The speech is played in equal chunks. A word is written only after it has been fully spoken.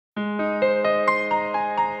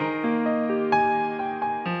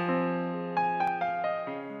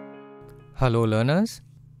Hello learners,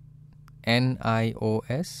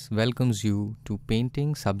 NIOS welcomes you to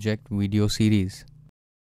Painting Subject Video Series.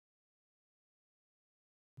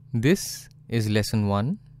 This is Lesson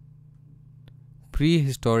 1,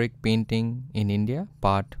 Prehistoric Painting in India,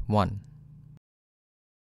 Part 1.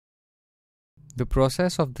 The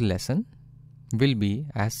process of the lesson will be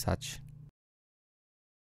as such.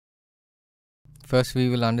 First we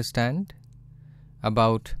will understand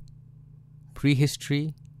about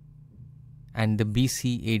prehistory and the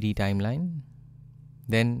BC AD timeline.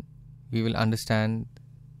 Then we will understand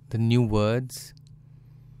the new words.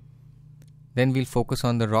 Then we'll focus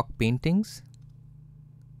on the rock paintings.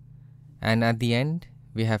 And at the end,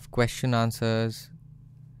 we have question answers,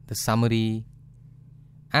 the summary,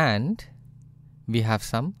 and we have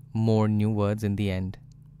some more new words in the end.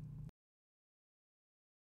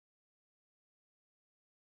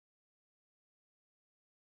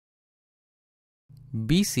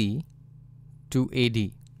 BC to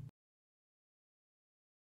AD.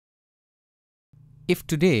 If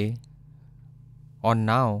today or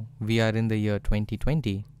now we are in the year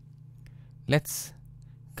 2020, let's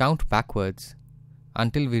count backwards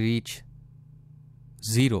until we reach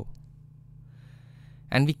 0.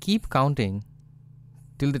 And we keep counting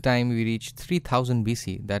till the time we reach 3000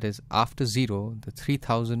 BC, that is after 0, the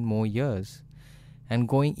 3000 more years, and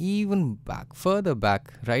going even back, further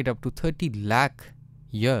back, right up to 30 lakh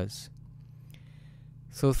years.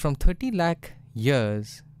 So from 30 lakh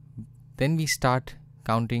years, then we start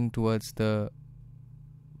counting towards the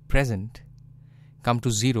present, come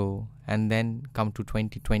to 0, and then come to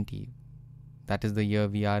 2020. That is the year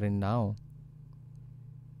we are in now.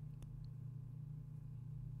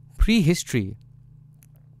 Prehistory.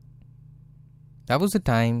 That was the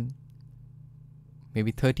time,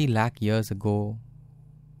 maybe 30 lakh years ago,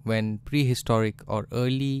 when prehistoric or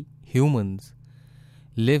early humans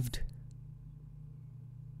lived.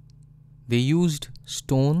 They used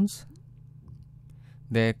stones.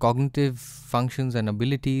 Their cognitive functions and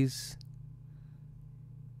abilities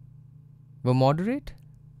were moderate.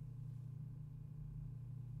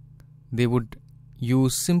 They would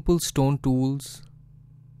use simple stone tools,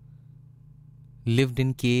 lived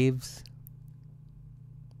in caves.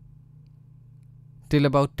 Till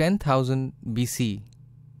about 10,000 BC,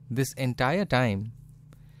 this entire time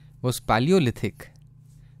was Paleolithic,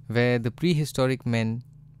 where the prehistoric men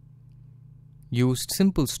used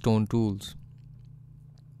simple stone tools.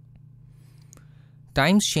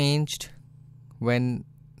 Times changed when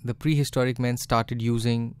the prehistoric men started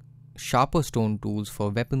using sharper stone tools for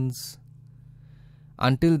weapons.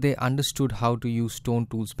 Until they understood how to use stone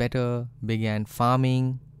tools better, began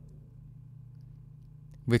farming,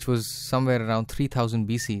 which was somewhere around 3000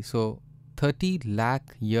 BC. So 30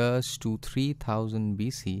 lakh years to 3000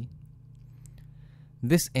 BC,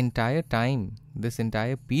 this entire time, this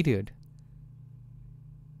entire period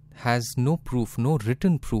has no proof, no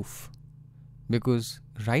written proof, because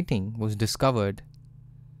writing was discovered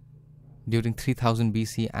during 3000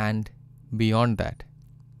 BC and beyond that.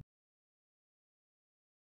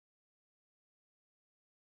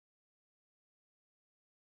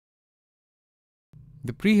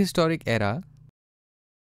 The prehistoric era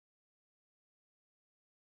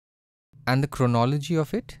and the chronology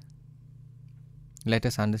of it, let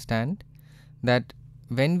us understand that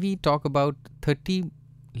when we talk about 30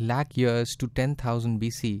 lakh years to 10,000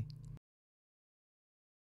 BC,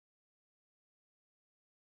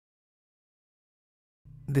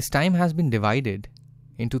 this time has been divided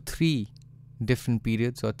into 3 different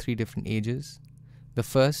periods or 3 different ages. The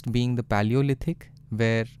first being the Paleolithic,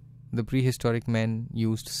 where the prehistoric men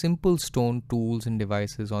used simple stone tools and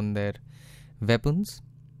devices on their weapons.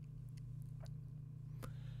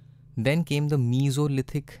 Then came the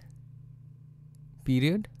Mesolithic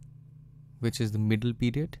period, which is the middle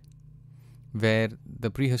period, where the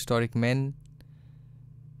prehistoric men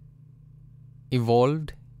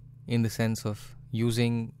evolved in the sense of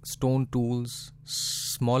using stone tools,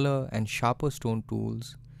 smaller and sharper stone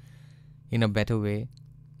tools, in a better way.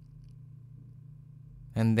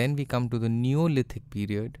 And then we come to the Neolithic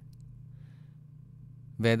period,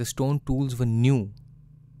 where the stone tools were new.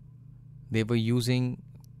 They were using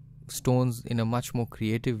stones in a much more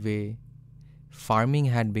creative way. Farming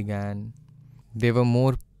had begun. They were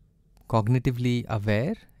more cognitively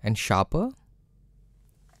aware and sharper.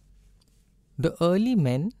 The early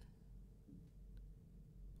men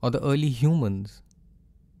or the early humans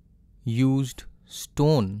used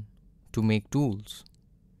stone to make tools.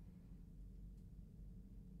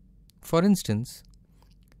 For instance,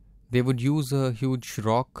 they would use a huge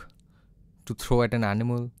rock to throw at an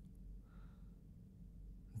animal.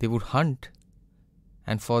 They would hunt,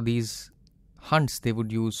 and for these hunts, they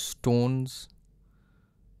would use stones.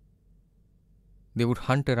 They would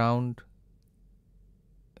hunt around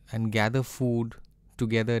and gather food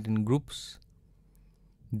together in groups.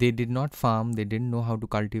 They did not farm, they didn't know how to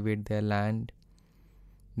cultivate their land.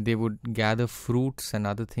 They would gather fruits and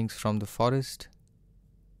other things from the forest.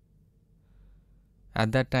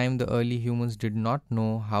 At that time, the early humans did not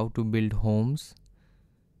know how to build homes.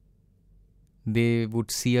 They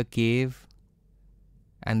would see a cave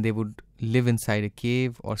and they would live inside a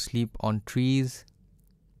cave or sleep on trees.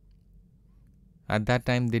 At that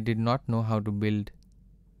time, they did not know how to build.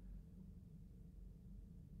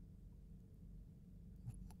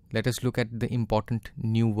 Let us look at the important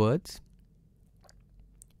new words.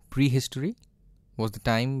 Prehistory was the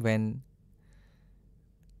time when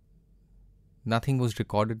nothing was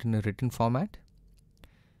recorded in a written format.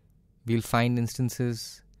 We'll find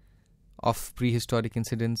instances of prehistoric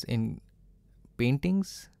incidents in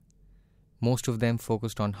paintings. Most of them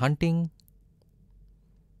focused on hunting,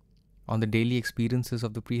 on the daily experiences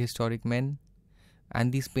of the prehistoric men.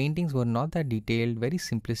 And these paintings were not that detailed, very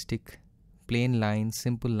simplistic, plain lines,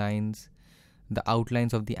 simple lines, the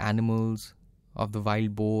outlines of the animals, of the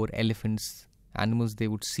wild boar, elephants, animals they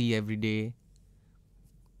would see every day.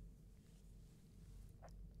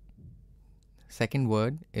 Second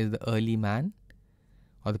word is the early man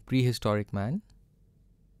or the prehistoric man.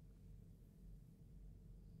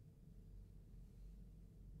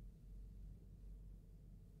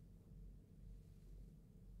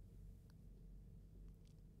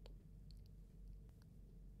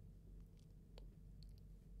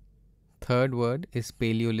 Third word is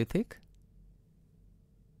Paleolithic.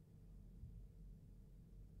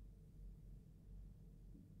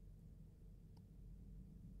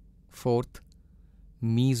 Fourth,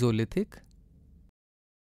 Mesolithic.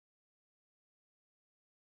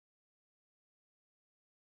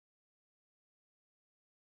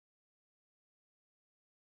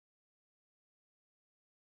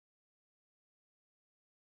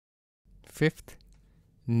 Fifth,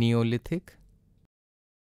 Neolithic.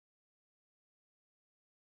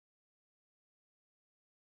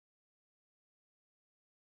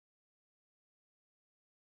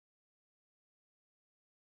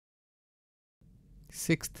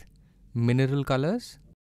 Sixth, mineral colors.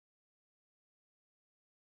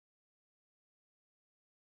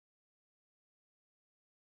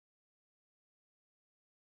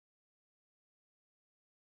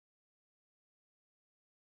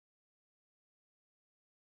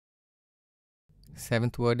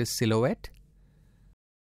 Seventh word is silhouette.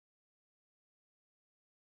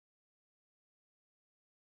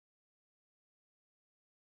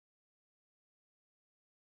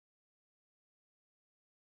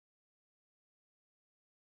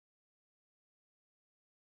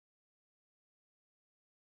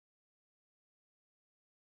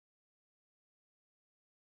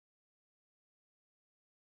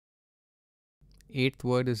 Eighth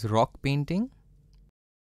word is rock painting.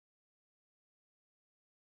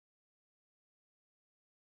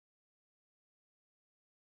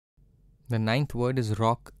 The ninth word is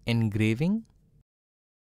rock engraving.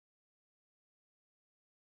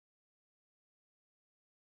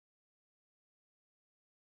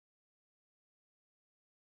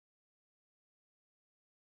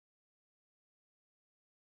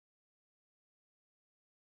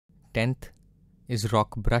 Tenth is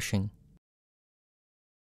rock brushing.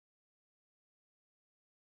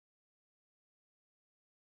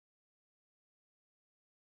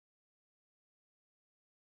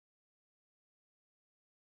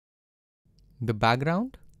 The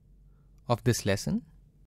background of this lesson.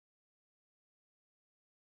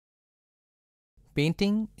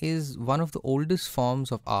 Painting is one of the oldest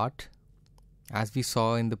forms of art, as we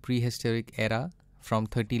saw in the prehistoric era from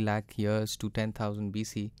 30 lakh years to 10,000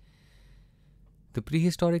 BC. The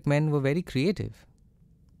prehistoric men were very creative.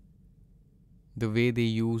 The way they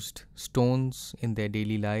used stones in their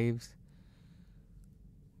daily lives,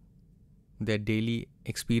 their daily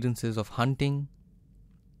experiences of hunting.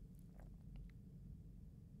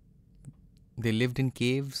 They lived in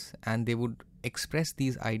caves and they would express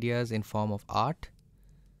these ideas in form of art.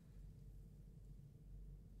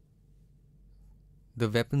 The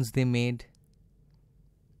weapons they made,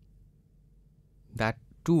 that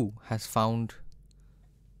too has found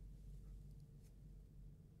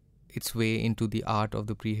its way into the art of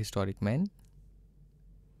the prehistoric men.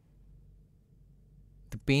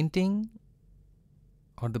 The painting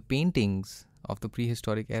or the paintings of the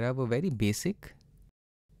prehistoric era were very basic.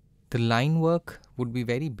 The line work would be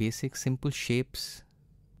very basic, simple shapes,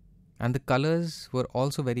 and the colors were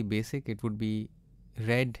also very basic. It would be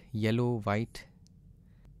red, yellow, white.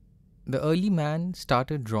 The early man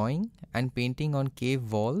started drawing and painting on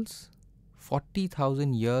cave walls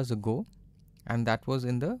 40,000 years ago, and that was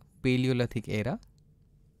in the Paleolithic era.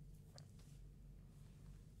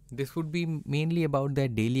 This would be mainly about their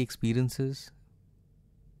daily experiences.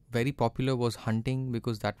 Very popular was hunting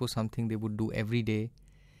because that was something they would do every day.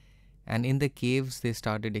 And in the caves, they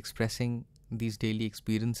started expressing these daily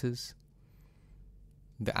experiences.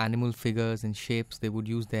 The animal figures and shapes, they would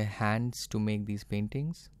use their hands to make these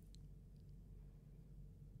paintings.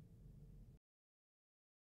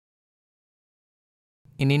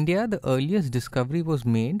 In India, the earliest discovery was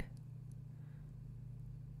made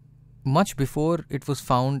much before it was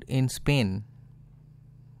found in Spain.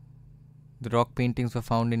 The rock paintings were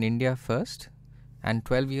found in India first, and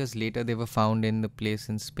 12 years later they were found in the place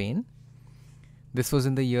in Spain. This was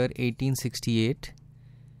in the year 1868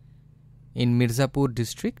 in Mirzapur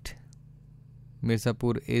district.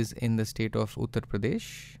 Mirzapur is in the state of Uttar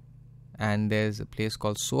Pradesh, and there's a place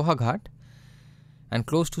called Sohaghat. And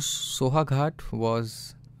close to Sohaghat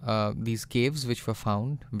was these caves which were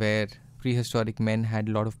found, where prehistoric men had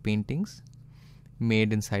a lot of paintings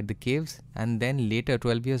made inside the caves. And then later,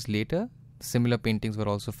 12 years later, similar paintings were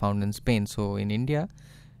also found in Spain. So in India,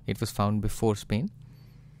 it was found before Spain.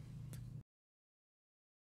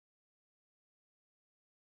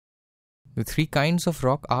 The three kinds of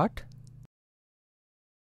rock art.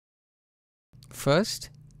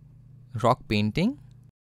 First, rock painting.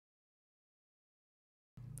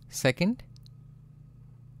 Second,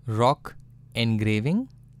 rock engraving.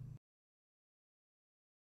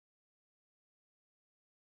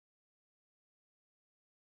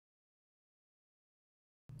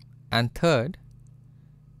 And third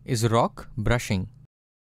is rock brushing.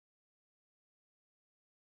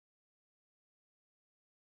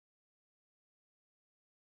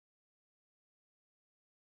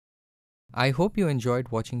 I hope you enjoyed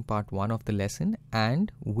watching part 1 of the lesson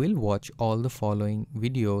and will watch all the following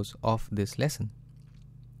videos of this lesson.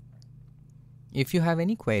 If you have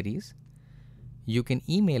any queries, you can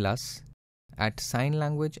email us at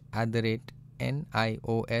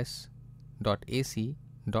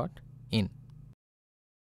signlanguage@nios.ac.in.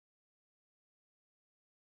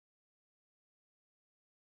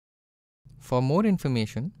 For more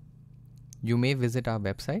information, you may visit our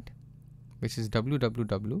website, which is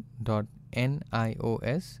www.nios.ac.in.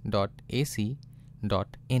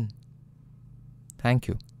 Thank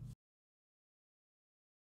you.